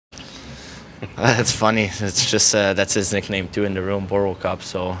That's funny. It's just that's his nickname too in the room, Borowiecki.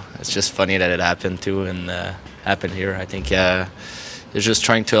 So it's just funny that it happened too and happened here. I think he's just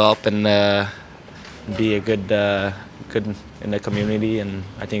trying to help and be a good in the community, and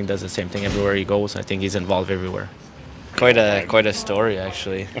I think he does the same thing everywhere he goes. I think he's involved everywhere. Quite a story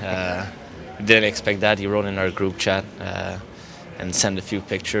actually. Didn't expect that. He wrote in our group chat and sent a few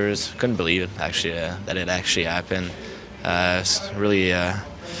pictures. Couldn't believe it actually that it actually happened. It's really.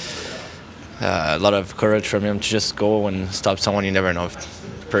 A lot of courage from him to just go and stop someone. You never know if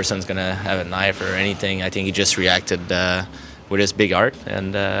the person's going to have a knife or anything. I think he just reacted with his big heart,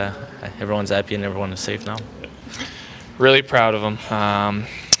 and everyone's happy and everyone is safe now. Really proud of him.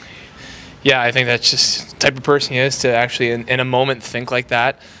 Yeah, I think that's just the type of person he is to actually, in a moment, think like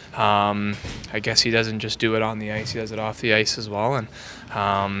that. I guess he doesn't just do it on the ice; he does it off the ice as well. And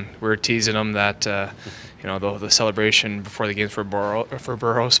we're teasing him that you know the celebration before the games for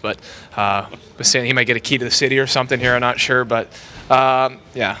Burroughs, but was saying he might get a key to the city or something here. I'm not sure, but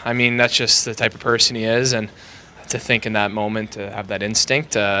yeah, I mean that's just the type of person he is, and to think in that moment to have that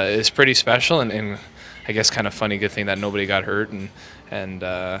instinct is pretty special, and I guess kind of funny. Good thing that nobody got hurt, and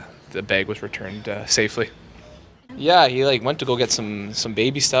the bag was returned safely. Yeah, he like went to go get some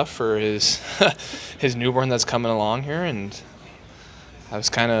baby stuff for his his newborn that's coming along here, and I was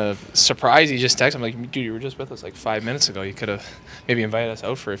kind of surprised. He just texted me like, "Dude, you were just with us like 5 minutes ago. You could have maybe invited us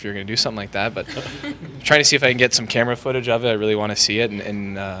out for if you're going to do something like that." But I'm trying to see if I can get some camera footage of it. I really want to see it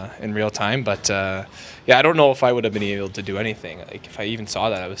in real time. But yeah, I don't know if I would have been able to do anything. Like if I even saw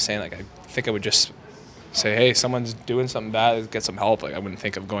that, I was saying like I think I would just say, hey, someone's doing something bad, get some help. Like I wouldn't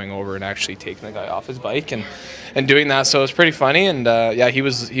think of going over and actually taking the guy off his bike and doing that. So it was pretty funny, and yeah, he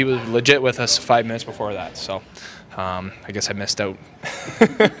was legit with us 5 minutes before that. So I guess I missed out.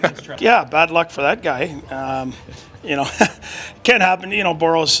 Yeah, bad luck for that guy. You know, it can't happen. You know,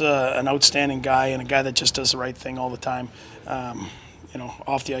 Borrow's an outstanding guy and a guy that just does the right thing all the time. You know,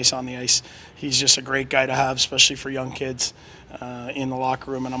 off the ice, on the ice. He's just a great guy to have, especially for young kids in the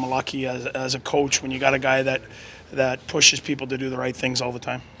locker room. And I'm lucky as a coach when you got a guy that pushes people to do the right things all the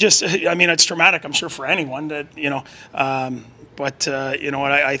time. Just, I mean, it's traumatic, I'm sure, for anyone that, you know. But you know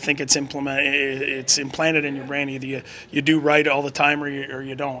what? I think it's implanted in your brain. Either you do right all the time, or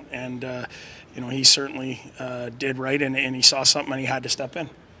you don't. And you know, he certainly did right, and he saw something, and he had to step in.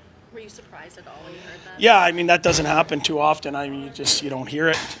 Were you surprised at all when you heard that? Yeah, I mean that doesn't happen too often. I mean, you don't hear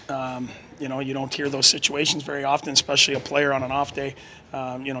it. You know, you don't hear those situations very often, especially a player on an off day.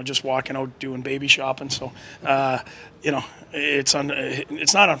 You know, just walking out doing baby shopping. So, you know, it's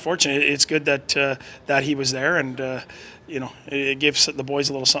not unfortunate. It's good that he was there, and you know, it gives the boys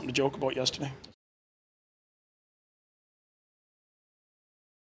a little something to joke about yesterday.